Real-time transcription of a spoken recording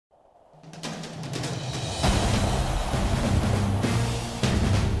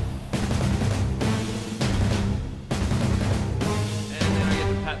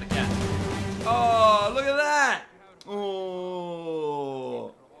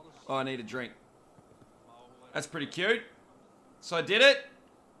Oh, I need a drink. That's pretty cute. So I did it.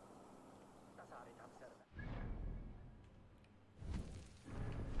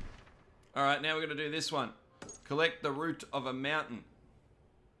 Alright, now we're going to do this one. Collect the root of a mountain.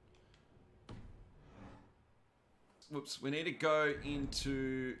 Whoops, we need to go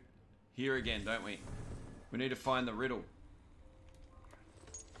into here again, don't we? We need to find the riddle.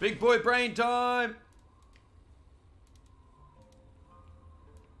 Big boy brain time!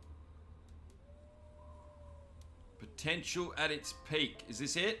 Potential at its peak. Is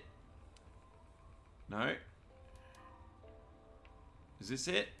this it? No. Is this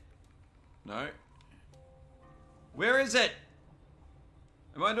it? No. Where is it?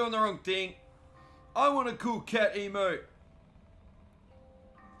 Am I doing the wrong thing? I want a cool cat emote.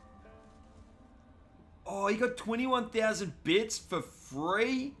 Oh, you got 21,000 bits for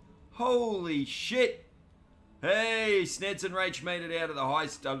free? Holy shit. Hey, Sneds and Rach made it out of the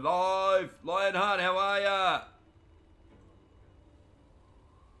heist alive. Lionheart, how are ya?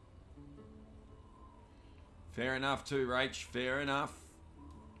 Fair enough too, Rach. Fair enough.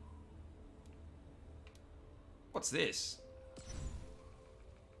 What's this?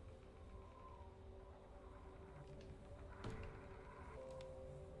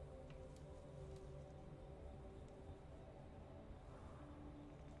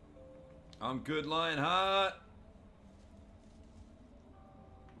 I'm good, Lionheart.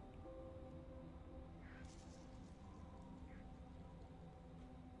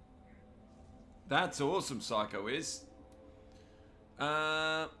 That's awesome, Psycho is.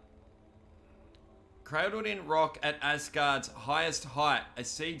 Cradled in rock at Asgard's highest height, a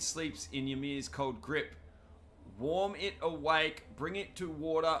seed sleeps in Ymir's cold grip. Warm it awake, bring it to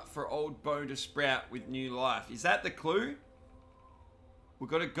water for old bone to sprout with new life. Is that the clue? We've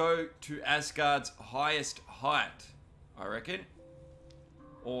got to go to Asgard's highest height, I reckon.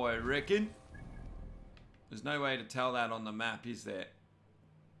 Or I reckon. There's no way to tell that on the map, is there?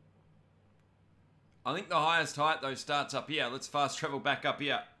 I think the highest height, though, starts up here. Let's fast travel back up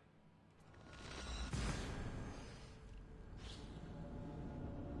here.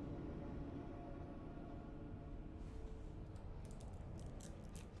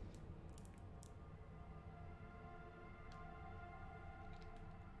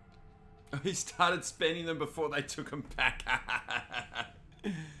 He started spending them before they took them back.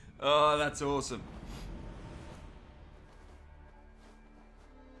 Oh, that's awesome.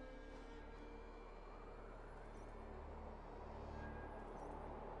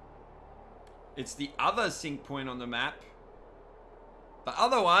 It's the other sync point on the map. The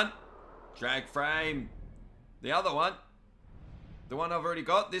other one. Drag frame. The other one. The one I've already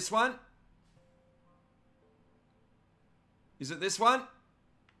got. This one. Is it this one?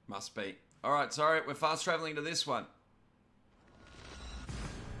 Must be. Alright, sorry. We're fast traveling to this one.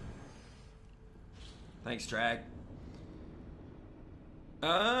 Thanks, Drag.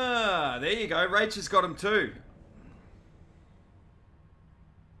 Ah, there you go. Rach has got him too.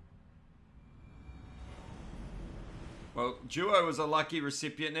 Well, Duo was a lucky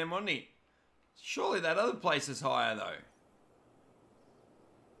recipient then, wasn't he? Surely that other place is higher, though.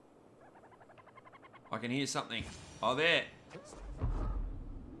 I can hear something. Oh, there.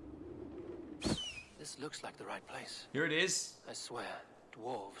 This looks like the right place. Here it is. I swear,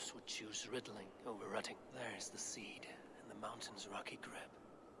 dwarves would choose riddling over rutting. There's the seed in the mountain's rocky grip.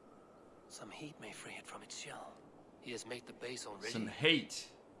 Some heat may free it from its shell. He has made the base already. Some heat.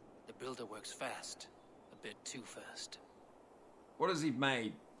 The builder works fast. A bit too fast. What has he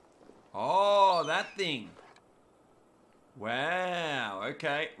made? Oh, that thing. Wow.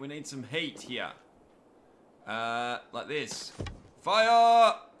 Okay, we need some heat here. Like this.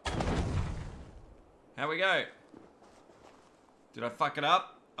 Fire! How we go? Did I fuck it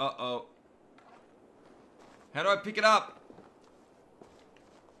up? Uh-oh. How do I pick it up?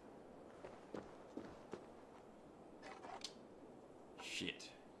 Shit.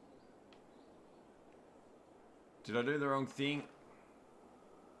 Did I do the wrong thing?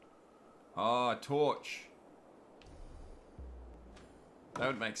 Oh, a torch. That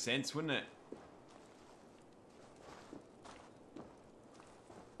would make sense, wouldn't it?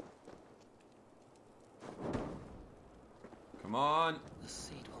 Come on. The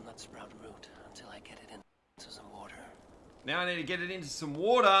seed will not sprout root until I get it into some water. Now I need to get it into some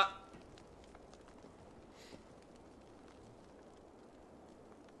water.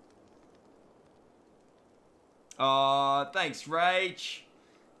 Oh, thanks, Rach.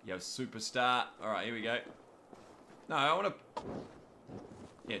 Yo, superstar. Alright, here we go. No, I want to...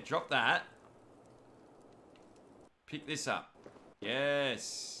 Yeah, drop that. Pick this up.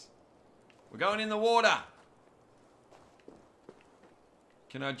 Yes. We're going in the water.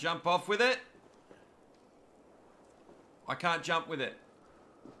 Can I jump off with it? I can't jump with it.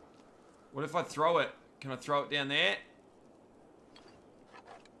 What if I throw it? Can I throw it down there?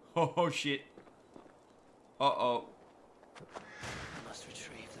 Oh, shit. Uh-oh. I must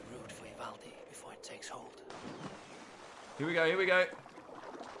retrieve the root for Ivaldi before it takes hold. Here we go, here we go.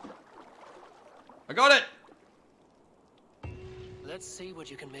 I got it! Let's see what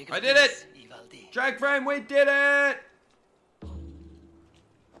you can make of I did this, it! Ivaldi. Drag frame, we did it!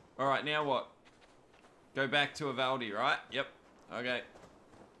 Alright, now what? Go back to Ivaldi, right? Yep. Okay.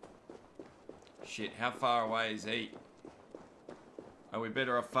 Shit, how far away is he? Are we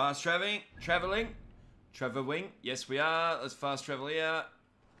better off fast traveling? Traveling? Yes, we are. Let's fast travel here.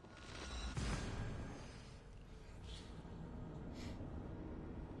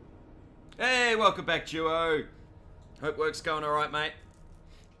 Hey, welcome back, duo. Hope work's going alright, mate.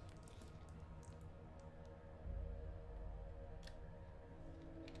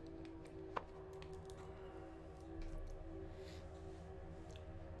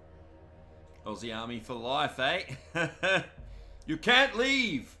 Aussie Army for life, eh? You can't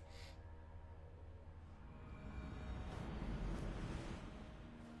leave!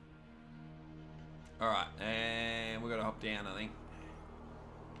 Alright, and we gotta hop down, I think.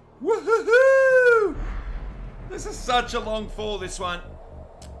 Woohoo! This is such a long fall, this one.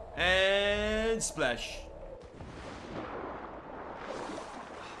 And splash.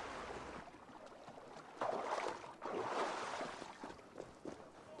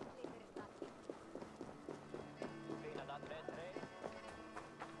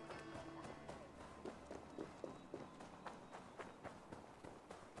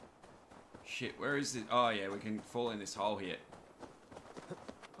 Shit, where is it? Oh yeah, we can fall in this hole here.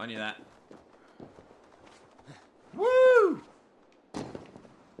 I knew that. Woo!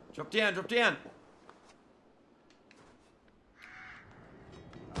 Drop down, drop down.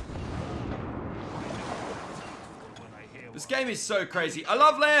 This game is so crazy. I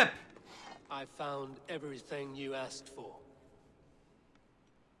love Lamp! I found everything you asked for.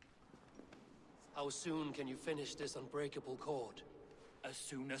 How soon can you finish this unbreakable cord? As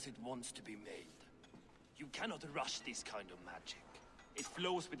soon as it wants to be made. You cannot rush this kind of magic. It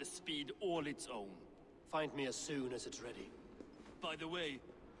flows with a speed all its own. Find me as soon as it's ready. By the way,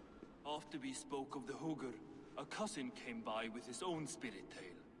 after we spoke of the Hugger, a cousin came by with his own spirit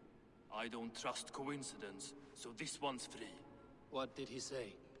tale. I don't trust coincidence, so this one's free. What did he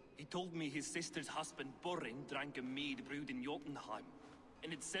say? He told me his sister's husband Borin drank a mead brewed in Jotunheim,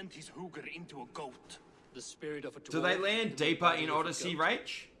 and it sent his Hugger into a goat. The spirit of a dwarf. Do they land deeper in Odyssey,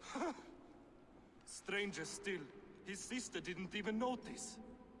 Rach? Stranger still, his sister didn't even notice.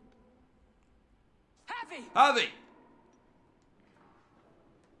 Harvey!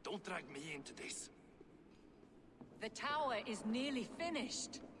 Don't drag me into this. The tower is nearly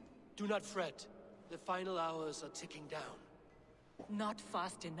finished. Do not fret. The final hours are ticking down. Not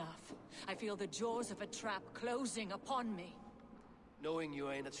fast enough. I feel the jaws of a trap closing upon me. Knowing you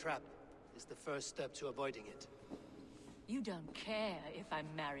are in a trap is the first step to avoiding it. You don't care if I'm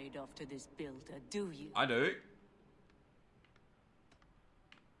married off to this builder, do you? I do.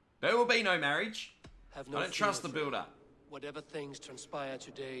 There will be no marriage. Have no I don't fear, trust the friend. builder. Whatever things transpire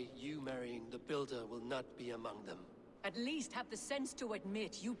today, you marrying the builder will not be among them. At least have the sense to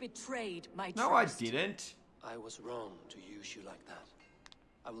admit you betrayed my No, I trust. didn't. I was wrong to use you like that.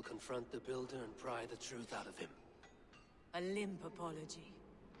 I will confront the builder and pry the truth out of him. A limp apology,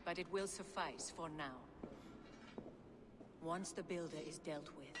 but it will suffice for now. Once the builder is dealt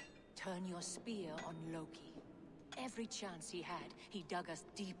with, turn your spear on Loki. Every chance he had, he dug us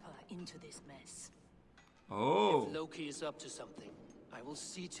deeper into this mess. Oh. If Loki is up to something, I will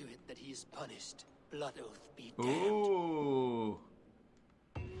see to it that he is punished. Blood oath be damned. Ooh.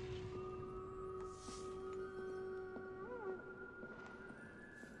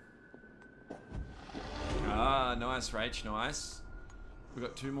 Ah, nice, Rach, nice. We've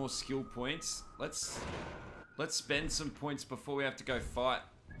got 2 more skill points. Let's spend some points before we have to go fight.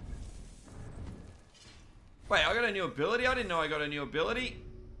 Wait, I got a new ability? I didn't know I got a new ability.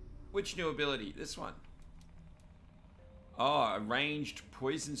 Which new ability? This one. Oh, a ranged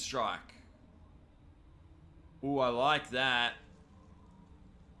poison strike. Ooh, I like that.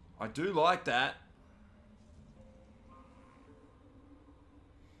 I do like that.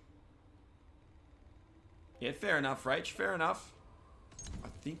 Yeah, fair enough, Rach. Fair enough. I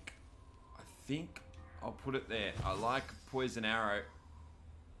think I'll put it there. I like poison arrow.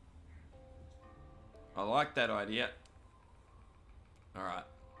 I like that idea. Alright.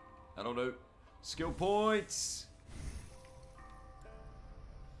 That'll do. Skill points.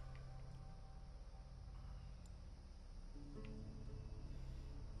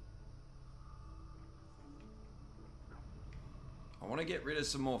 want to get rid of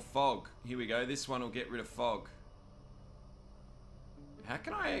some more fog. Here we go. This one will get rid of fog. How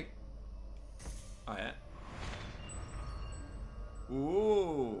can I... Oh, yeah.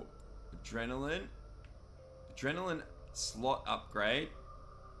 Ooh. Adrenaline. Adrenaline slot upgrade.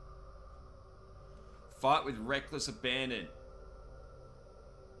 Fight with reckless abandon.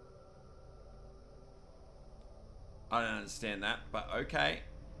 I don't understand that, but okay.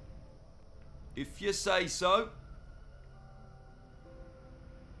 If you say so.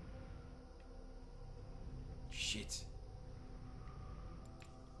 Shit.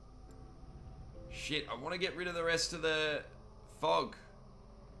 Shit, I want to get rid of the rest of the fog.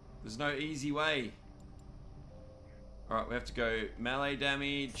 There's no easy way. Alright, we have to go melee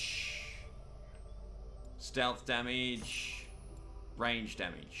damage, stealth damage, range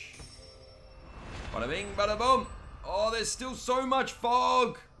damage. Bada bing, bada boom. Oh, there's still so much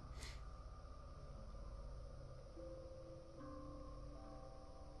fog.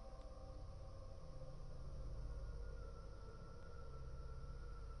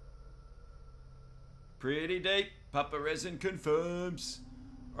 Pretty deep. Papa Resin confirms.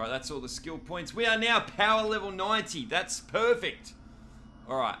 Alright, that's all the skill points. We are now power level 90. That's perfect.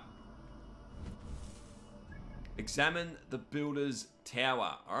 Alright. Examine the builder's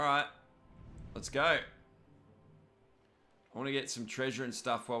tower. Alright. Let's go. I want to get some treasure and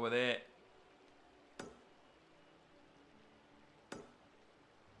stuff while we're there.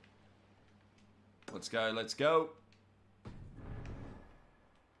 Let's go, let's go.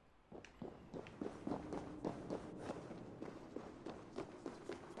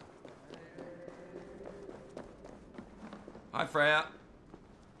 Hi, Freya.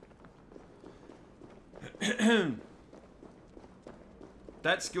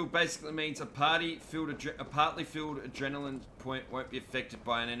 That skill basically means a partly filled adrenaline point won't be affected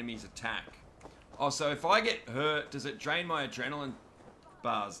by an enemy's attack. Oh, so if I get hurt, does it drain my adrenaline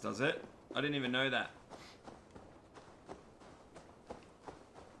bars, does it? I didn't even know that.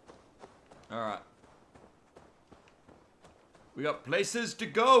 Alright. We got places to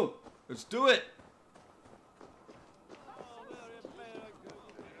go. Let's do it.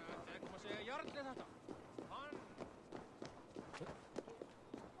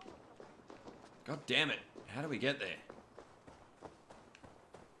 God damn it. How do we get there?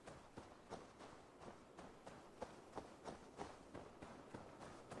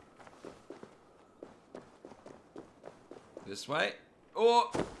 This way.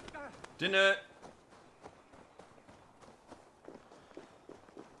 Oh! Didn't hurt.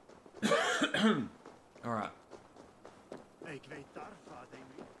 Alright.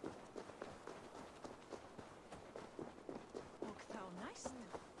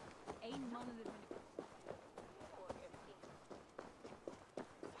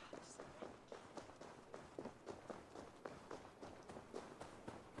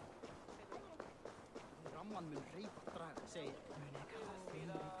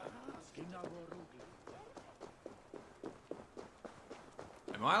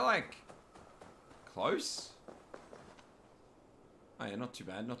 Am I like close? Oh yeah, not too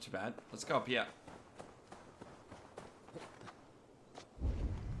bad, not too bad. Let's go up here.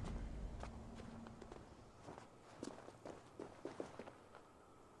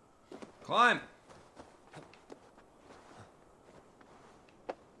 Climb!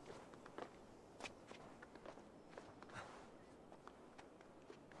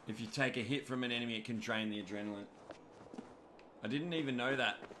 If you take a hit from an enemy, it can drain the adrenaline. I didn't even know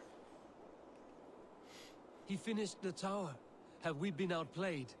that. He finished the tower. Have we been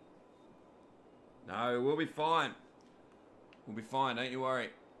outplayed? No, we'll be fine. We'll be fine, don't you worry.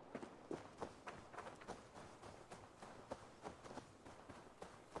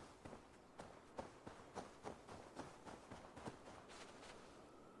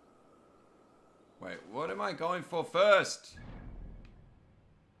 Wait, what am I going for first?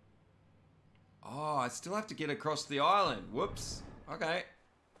 Oh, I still have to get across the island. Whoops. Okay.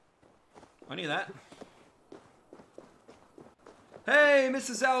 I knew that. Hey,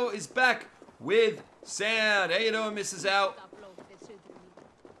 Mrs. L is back with sound. How you doing, Mrs. L?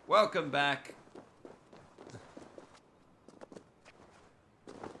 Welcome back.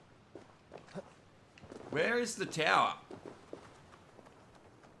 Where is the tower?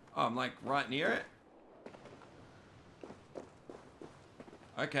 Oh, I'm like right near it.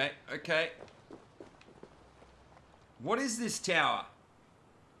 Okay, okay. What is this tower?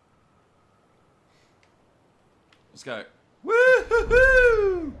 Let's go.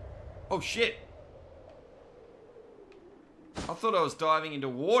 Woo-hoo-hoo! Oh shit. I thought I was diving into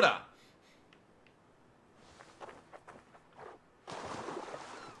water.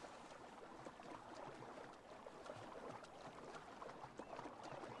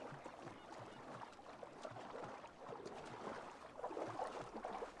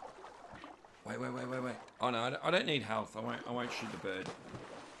 wait. Oh no, I don't need health. I won't shoot the bird.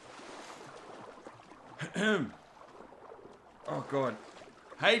 Oh god.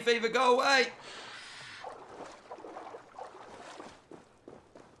 Hay fever, go away!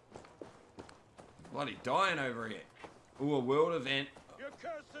 Bloody dying over here. Ooh, a world event. Your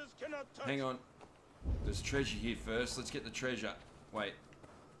curses cannot touch. Hang on. There's treasure here first. Let's get the treasure. Wait.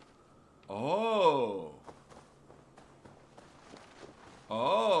 Oh.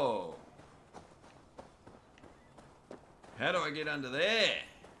 Oh. How do I get under there?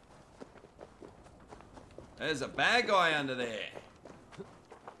 There's a bad guy under there.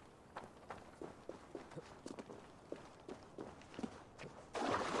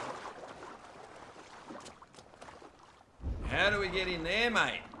 How do we get in there,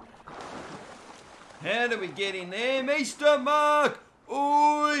 mate? How do we get in there, Mr. Mark?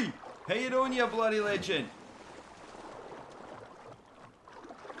 Oi! How you doing, you bloody legend?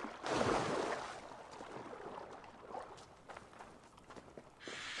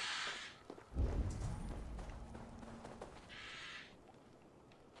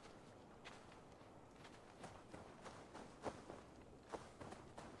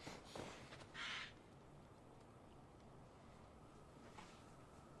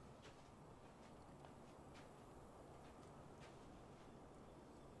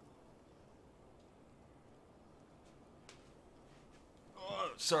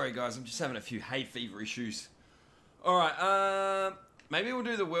 Sorry guys, I'm just having a few hay fever issues. Alright, maybe we'll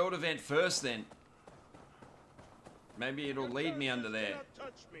do the world event first then. Maybe it'll lead me under there.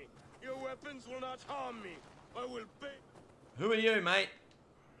 Touch me. Your weapons will not harm me. I will pay. Who are you, mate?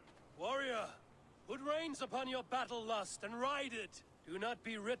 Warrior, put reins upon your battle lust and ride it. Do not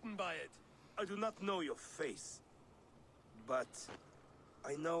be ridden by it. I do not know your face, but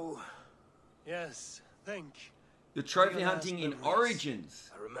I know. Yes, think. The trophy hunting in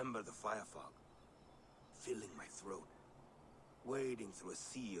Origins. I remember the fire fog, filling my throat, wading through a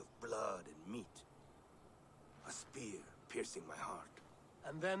sea of blood and meat. A spear piercing my heart.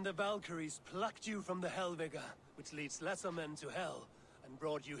 And then the Valkyries plucked you from the Hellvigor, which leads lesser men to hell, and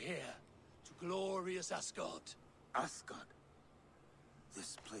brought you here, to glorious Asgard. Asgard?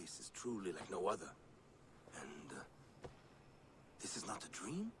 This place is truly like no other. And, this is not a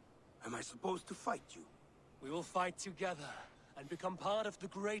dream? Am I supposed to fight you? We will fight together, and become part of the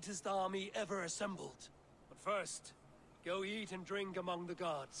greatest army ever assembled. But first, go eat and drink among the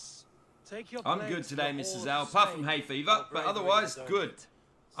gods. Take your I'm place good today, for Mrs. all Al, to apart say from hay how fever, but bravery otherwise deserved good. it.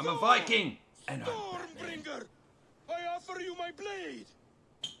 I'm a Viking. And I'm Stormbringer! I offer you my blade!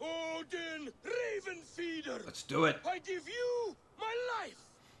 Odin, Raven Feeder! Let's do it. I give you my life!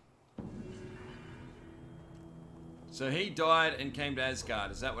 So he died and came to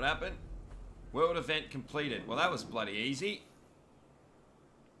Asgard. Is that what happened? World event completed. Well, that was bloody easy.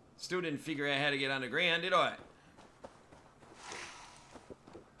 Still didn't figure out how to get underground, did I?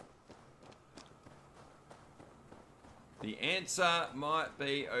 The answer might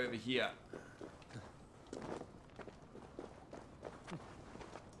be over here.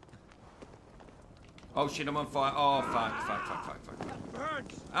 Oh shit, I'm on fire. Oh, fuck.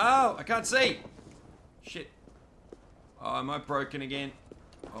 Oh, I can't see. Shit. Oh, am I broken again?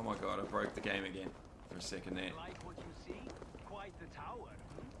 Oh my god, I broke the game again for a second there. Like what you see? Quite the tower.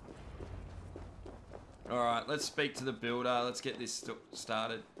 Alright, let's speak to the builder. Let's get this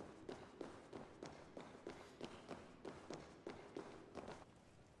started.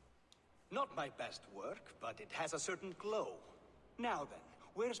 Not my best work, but it has a certain glow. Now then,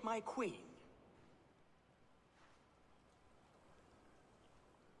 where's my queen?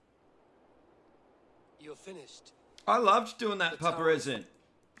 You're finished. I loved doing that, Papa Resin.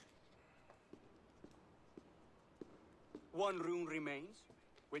 One rune remains,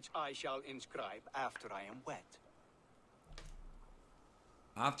 which I shall inscribe after I am wet.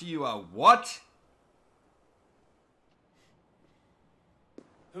 After you are what?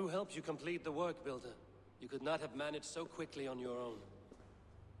 Who helped you complete the work, Builder? You could not have managed so quickly on your own.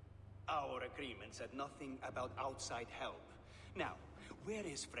 Our agreement said nothing about outside help. Now, where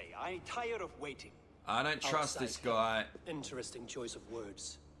is Freya? I'm tired of waiting. I don't trust Outside this guy. Interesting choice of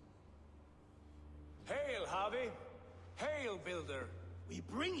words. Hail, Harvey! Hail, Builder! We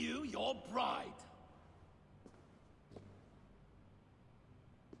bring you your bride!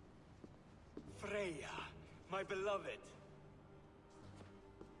 Freya, my beloved.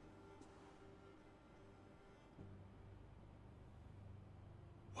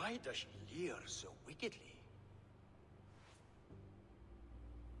 Why does she leer so wickedly?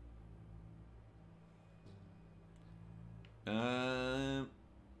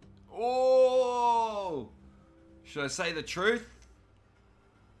 Oh! Should I say the truth?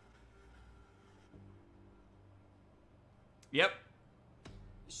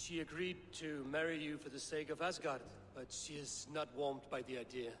 She agreed to marry you for the sake of Asgard, but she is not warmed by the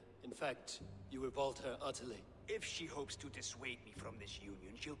idea. In fact, you revolt her utterly. If she hopes to dissuade me from this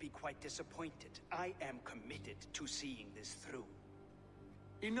union, she'll be quite disappointed. I am committed to seeing this through.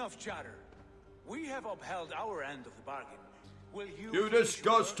 Enough chatter. We have upheld our end of the bargain. Will you... You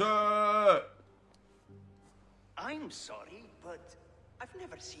disgust her! I'm sorry, but I've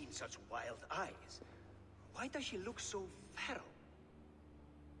never seen such wild eyes. Why does she look so feral?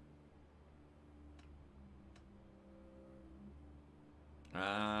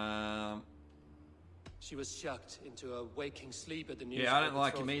 She was shocked into a waking sleep at the news. Yeah, I don't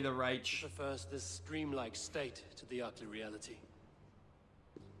like him either, Rach. She prefers this dreamlike state to the ugly reality.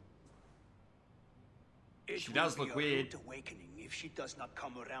 She does look weird. It will be a rude awakening if she does not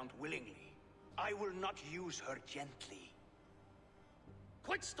come around willingly. I will not use her gently.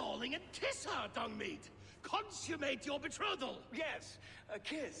 Quit stalling and kiss her, Dungmeat! Consummate your betrothal! Yes, a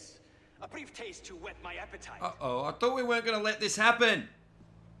kiss. A brief taste to whet my appetite. Uh-oh, I thought we weren't going to let this happen.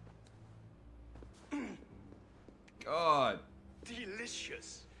 God.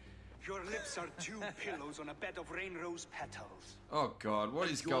 Delicious. Your lips are two pillows on a bed of rain rose petals. Oh God, what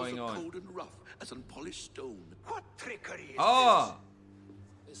is going on? Cold and rough as unpolished stone. What trickery is Ah,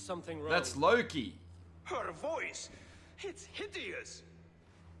 There's something wrong. that's Loki. this? Her voice. It's hideous.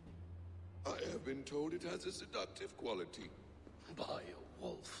 I have been told it has a seductive quality. By a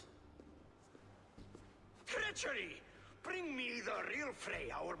wolf. Treachery! Bring me the real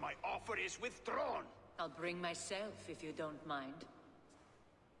Freya or my offer is withdrawn. I'll bring myself if you don't mind.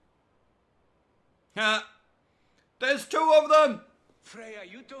 Ha! There's two of them! Freya,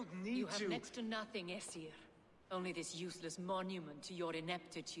 you don't need You have to... next to nothing, Aesir. Only this useless monument to your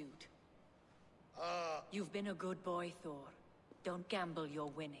ineptitude. You've been a good boy, Thor. Don't gamble your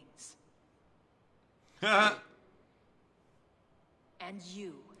winnings. Ha! And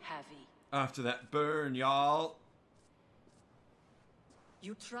you, Havi. After that burn, y'all.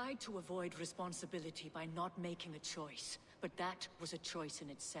 You tried to avoid responsibility by not making a choice, but that was a choice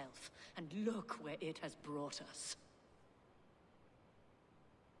in itself. And look where it has brought us.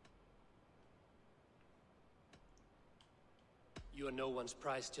 You are no one's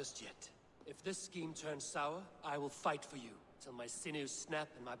prize just yet. If this scheme turns sour, I will fight for you till my sinews snap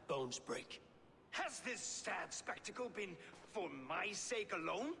and my bones break. Has this sad spectacle been for my sake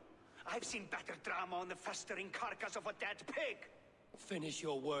alone? I've seen better drama on the festering carcass of a dead pig. Finish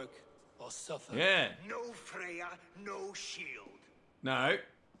your work, or suffer. Yeah. No Freya, no shield. No.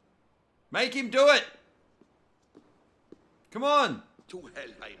 Make him do it! Come on! To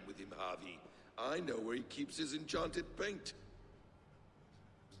Helheim with him, Harvey. I know where he keeps his enchanted paint.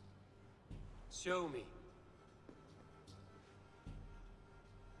 Show me.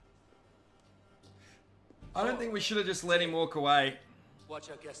 I don't think we should have just let him walk away. Watch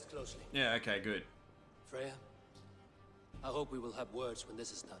our guest closely. Yeah, okay, good. Freya, I hope we will have words when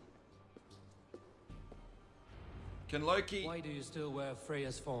this is done. Can Loki... Why do you still wear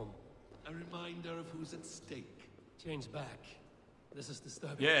Freya's form? A reminder of who's at stake. Change back. This is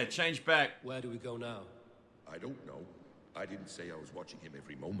disturbing. Yeah, change back. Where do we go now? I don't know. I didn't say I was watching him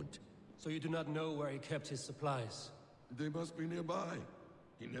every moment. So you do not know where he kept his supplies? They must be nearby.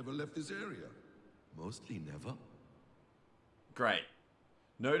 He never left this area. Mostly never. Great.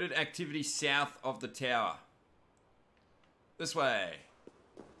 Noted activity south of the tower. This way.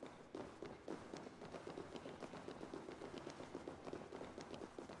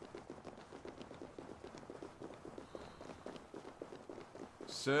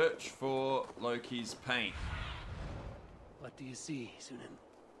 Search for Loki's paint. What do you see, Sunan?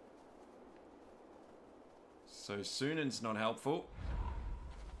 So Sunan's not helpful.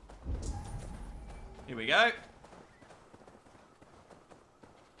 Here we go.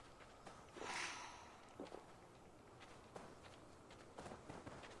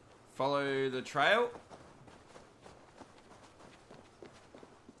 Follow the trail.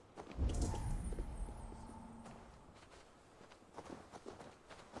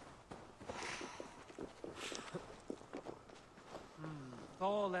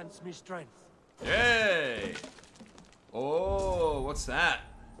 Thor lends me strength. Yay! Oh, what's that?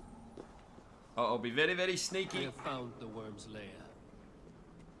 Uh-oh, be very, very We sneaky. have found the worm's lair.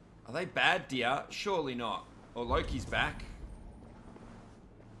 Are they bad deer? Surely not. Or Loki's back.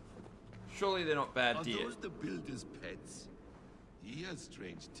 Surely they're not bad Are deer. those the builder's pets? He has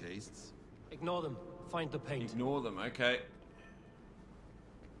strange tastes. Ignore them. Find the paint. Ignore them, okay.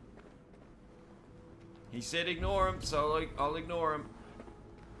 He said ignore him, so I'll ignore him.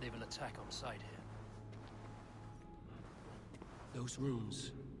 They will attack on sight here. Those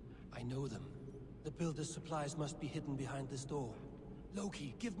rooms. I know them. The builder's supplies must be hidden behind this door.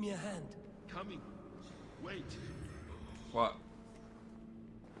 Loki, give me a hand. Coming. Wait. What?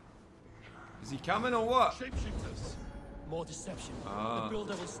 Is he coming or what? Shapeshifters. More deception. Ah. The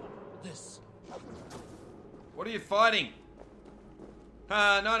builder will... This. What are you fighting?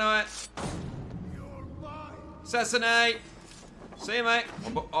 No. Assassinate! See you, mate.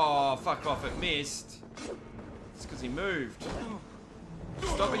 Oh, fuck off, it missed. It's because he moved.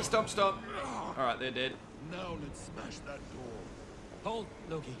 Stop. Alright, they're dead. Now let's smash that door. Hold,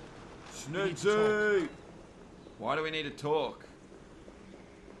 Loki. Snoozy! Why do we need to talk?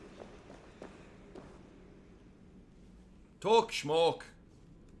 Talk, schmork.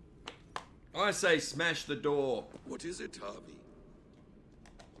 I say smash the door. What is it, Harvey?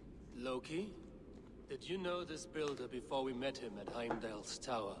 Loki, did you know this builder before we met him at Heimdall's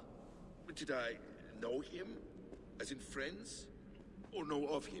tower? Did I know him? As in friends? Or know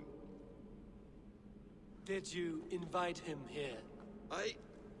of him? Did you invite him here? I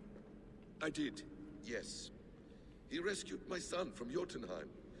did, yes. He rescued my son from Jotunheim,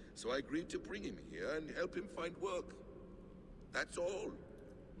 so I agreed to bring him here and help him find work. That's all.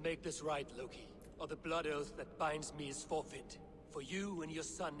 Make this right, Loki, or the blood oath that binds me is forfeit. For you and your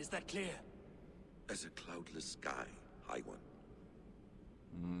son, is that clear? As a cloudless sky, High One.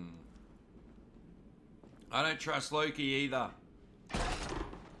 I don't trust Loki either.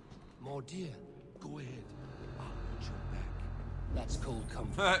 More dear. Go ahead. I'll watch your back. That's cold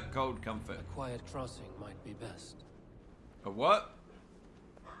comfort. Cold comfort. A quiet crossing might be best. A what?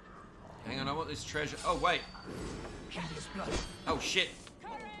 Hang on, I want this treasure. Oh, wait. Hideous blood. Oh, shit.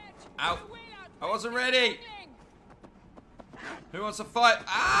 Ow. I wasn't ready. Who wants to fight?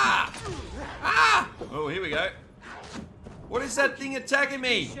 Ah! Ah! Oh, here we go. What is that thing attacking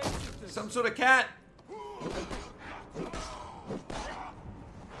me? Some sort of cat?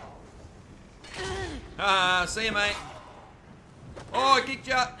 Ah, see you, mate. Oh, I kicked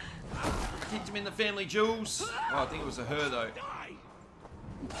you. Kicked him in the family jewels. Oh, I think it was a her, though.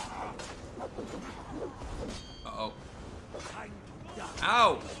 Uh-oh.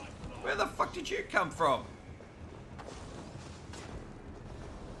 Ow! Where the fuck did you come from?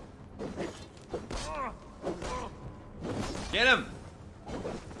 Get him!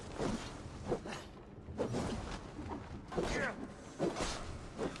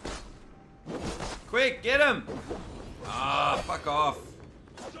 Quick, get him! Ah, fuck off.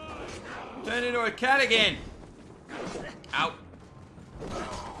 Turn into a cat again. Ow.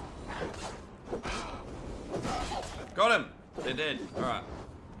 Got him. They're dead. Alright.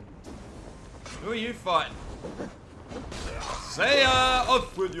 Who are you fighting? See ya!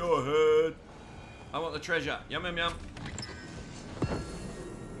 Off with your head! I want the treasure. Yum, yum, yum.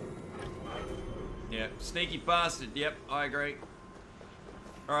 Yeah, sneaky bastard. Yep, I agree.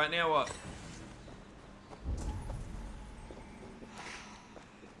 Alright, now what?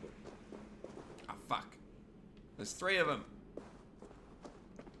 Ah, fuck. There's 3 of them.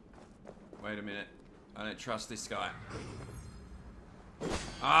 Wait a minute. I don't trust this guy.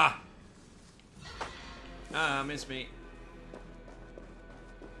 Ah! Ah, missed me.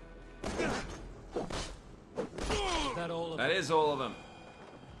 That is all of them.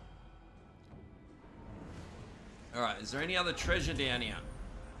 Alright, is there any other treasure down here?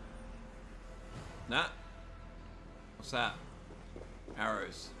 Nah. What's that?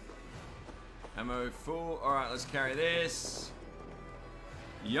 Arrows. Ammo full. Alright, let's carry this.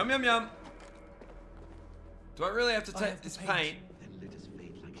 Yum, yum, yum. Do I really have to take this paint?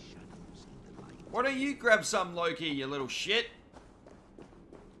 Why don't you grab some, Loki, you little shit?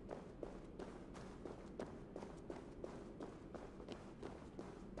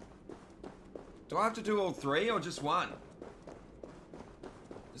 Do I have to do all 3 or just 1?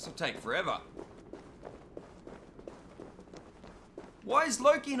 This will take forever. Why is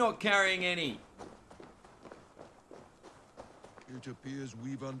Loki not carrying any? It appears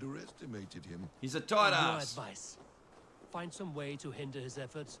we've underestimated him. He's a tight No ass. advice. Find some way to hinder his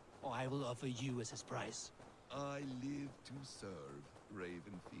efforts, or I will offer you as his price. I live to serve,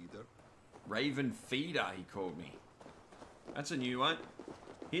 Raven Feeder. Raven Feeder, he called me. That's a new one.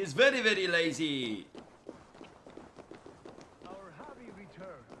 He is very, very lazy. Our Harvey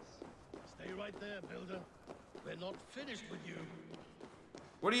returns. Stay right there, Builder. We're not finished with you.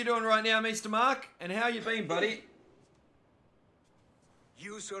 What are you doing right now, Mr. Mark? And how you been, buddy?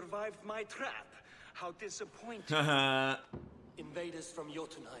 You survived my trap. How disappointing. Haha. Invaders from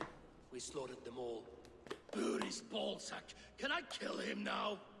Jotunheim. We slaughtered them all. Booty's ballsack. Can I kill him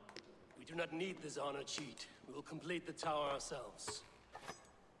now? We do not need this honor cheat. We will complete the tower ourselves.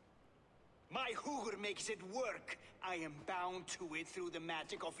 My Hugr makes it work. I am bound to it through the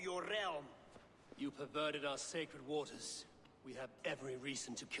magic of your realm. You perverted our sacred waters. We have every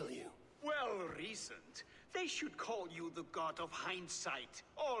reason to kill you. Well, recent. They should call you the god of hindsight,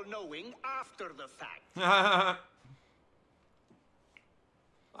 all-knowing after the fact. I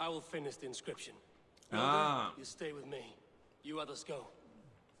will finish the inscription. Ah. You stay with me. You others go.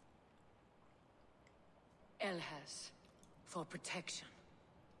 Elhas, for protection.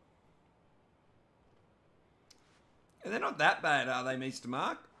 They're not that bad, are they, Mr.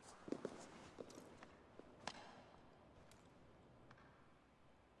 Mark?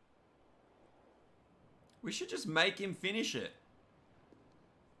 We should just make him finish it.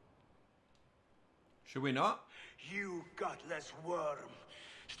 Should we not? You gutless worm,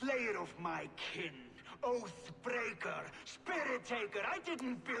 slayer of my kin, oath breaker, spirit taker. I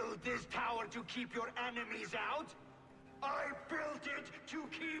didn't build this tower to keep your enemies out. I built it to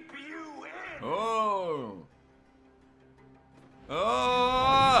keep you in. Oh.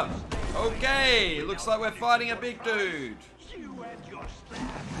 Oh. Okay. Looks like we're fighting a big dude. You and your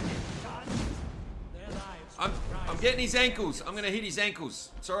slab son. I'm getting his ankles. I'm gonna hit his ankles.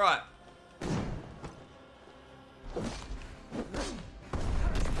 It's all right.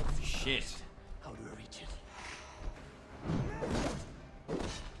 Shit. How do I reach it?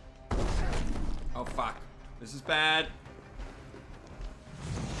 Oh fuck. This is bad.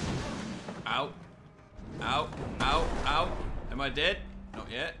 Ow. Ow. Ow. Ow. Am I dead? Not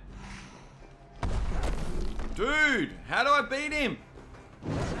yet. Dude, how do I beat him?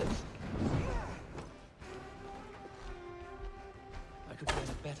 I could get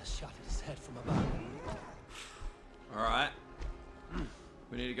a better shot at his head from above. Alright.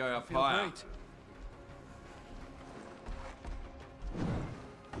 We need to go up higher. Great.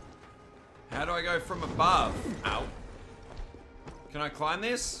 How do I go from above? Ow. Can I climb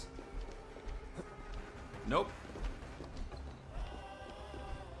this? Nope.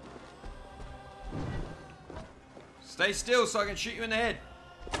 Stay still so I can shoot you in the head.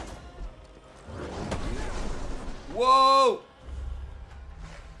 Whoa!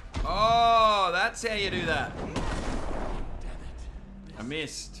 Oh, that's how you do that. I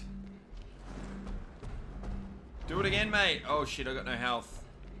missed. Do it again, mate. Oh shit, I got no health.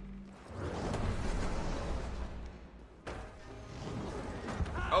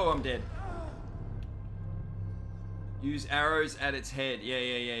 Oh, I'm dead. Use arrows at its head.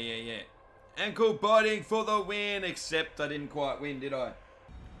 Yeah. Ankle biting for the win, except I didn't quite win, did I?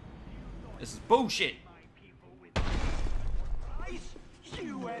 This is bullshit.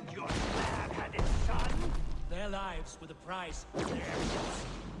 You and your slab-headed son. Their lives were the price.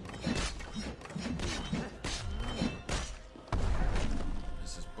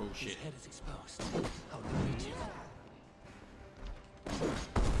 This is bullshit. His head is exposed. How do I reach it?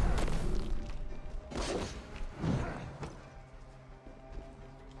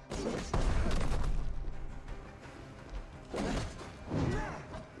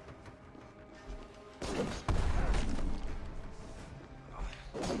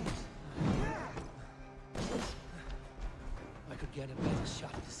 I could get a better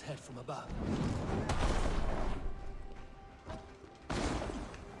shot at his head from above.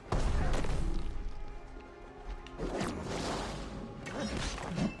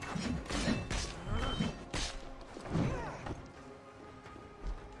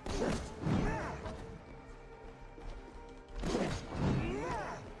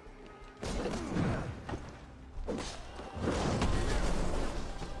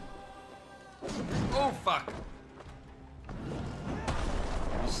 Oh, fuck.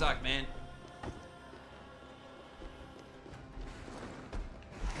 You suck, man.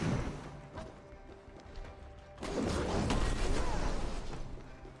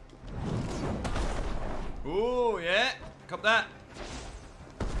 Ooh, yeah. Cop that.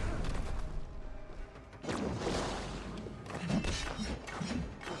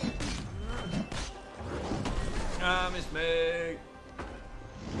 Ah, miss me.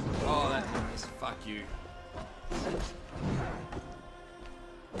 Oh, that didn't miss. Fuck you.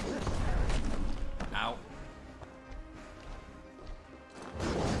 Ow.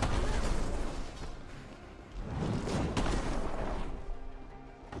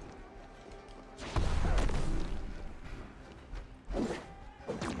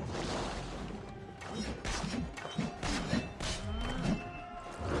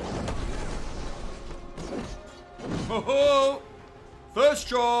 Ho ho! First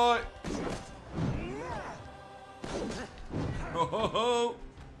try! Ho ho ho!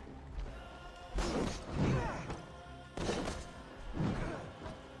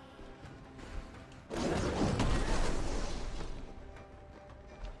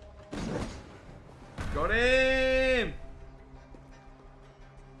 Got him!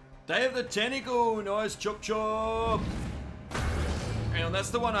 Day of the Tentacle! Nice chop chop! Hang on, that's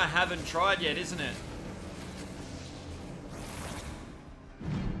the one I haven't tried yet, isn't it?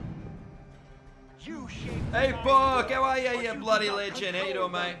 Hey, Buck, how are you, you bloody legend? How you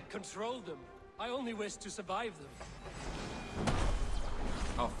doing, mate? Control them. I only wish to survive them.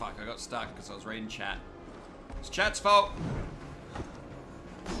 Oh, fuck, I got stuck because I was reading chat. It's chat's fault.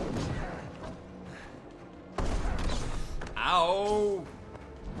 Ow!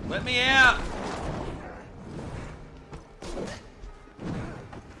 Let me out!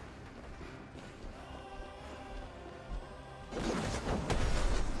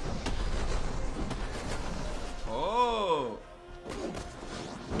 Oh!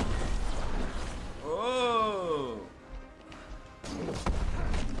 Oh!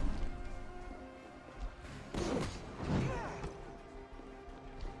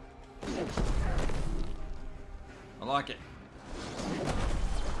 I like it.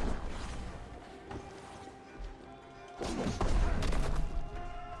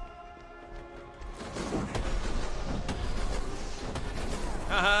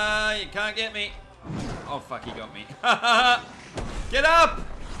 Haha, you can't get me. Oh fuck, he got me. Get up!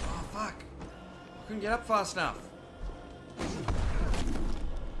 Oh fuck. I couldn't get up fast enough.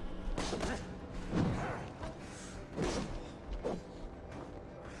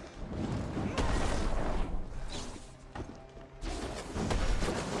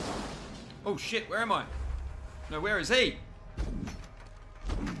 Oh shit, where am I? No, where is he?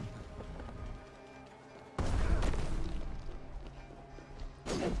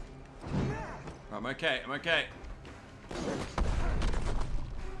 I'm okay, I'm okay.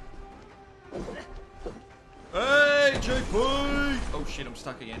 Hey, JP! Oh shit, I'm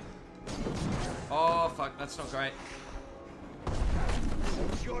stuck again. Oh fuck, that's not great.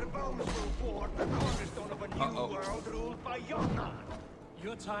 Your bones will form the cornerstone of a new world ruled by Yona.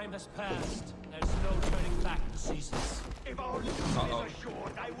 Your time has passed. There's no turning back to Caesar's. If our lease is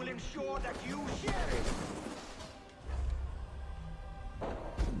assured, I will ensure that you share it.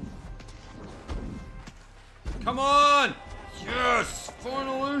 Come on! Yes!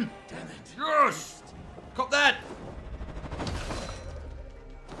 Finally! Damn it. Yes! Cop that!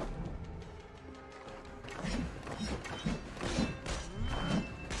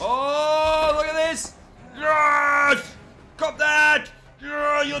 Oh, look at this! Yes! Cop that!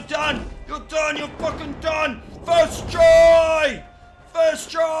 Yeah, you're done! You're done! You're fucking done! First try! First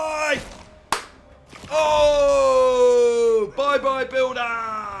try! Oh! Bye-bye, builder!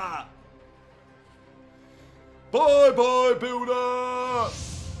 Bye-bye, builder!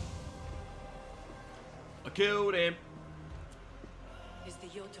 I killed him. Is the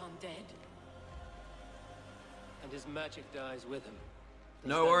Jotun dead? And his magic dies with him. Does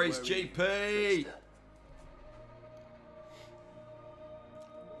No that worries, worry you, GP. Trickster?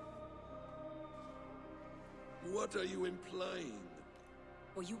 What are you implying?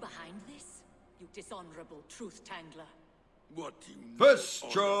 Were you behind this? You dishonorable truth-tangler. What do you know? First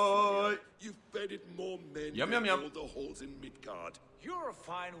of try. Australia? You've bedded more men Yum, than yum, yum. all the holes in Midgard. You're a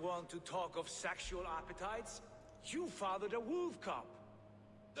fine one to talk of sexual appetites. You fathered a wolf cub.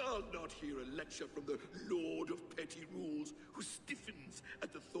 I'll not hear a lecture from the Lord of Petty Rules, who stiffens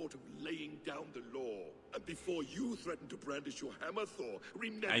at the thought of laying down the law. And before you threaten to brandish your hammer, Thor,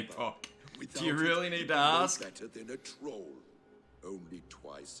 remember... Hey, Puck. Do without you really it, need you'd to be no ask? better than a troll. Only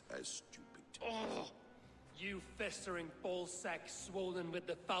twice as stupid. Oh, you festering ballsack swollen with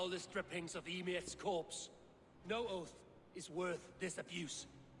the foulest drippings of Emir's corpse. No oath is worth this abuse.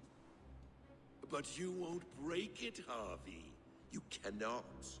 But you won't break it, Harvey. You cannot.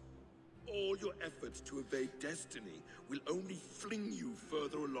 All your efforts to evade destiny will only fling you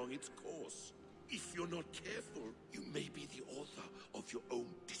further along its course. If you're not careful, you may be the author of your own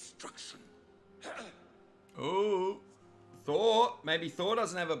destruction. Oh, Thor. Maybe Thor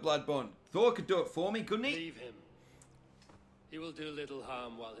doesn't have a blood bond. Thor could do it for me, couldn't he? Leave him. He will do little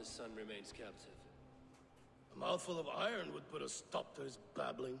harm while his son remains captive. A mouthful of iron would put a stop to his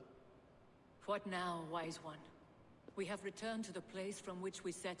babbling. What now, wise one? We have returned to the place from which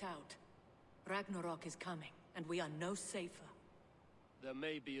we set out. Ragnarok is coming, and we are no safer. There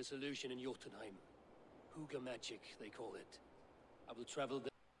may be a solution in Jotunheim. Hugger magic, they call it. I will travel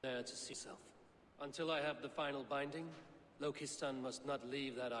there to see myself. Until I have the final binding, Loki's son must not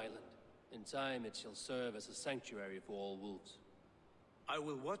leave that island. In time, it shall serve as a sanctuary for all wolves. I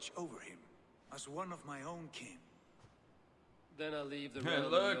will watch over him, as one of my own kin. Then I'll leave the realm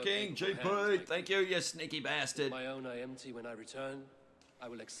Hello, in your King capable hands, GP. my Thank you, you sneaky bastard. My own I empty when I return. I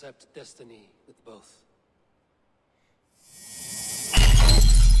will accept destiny with both.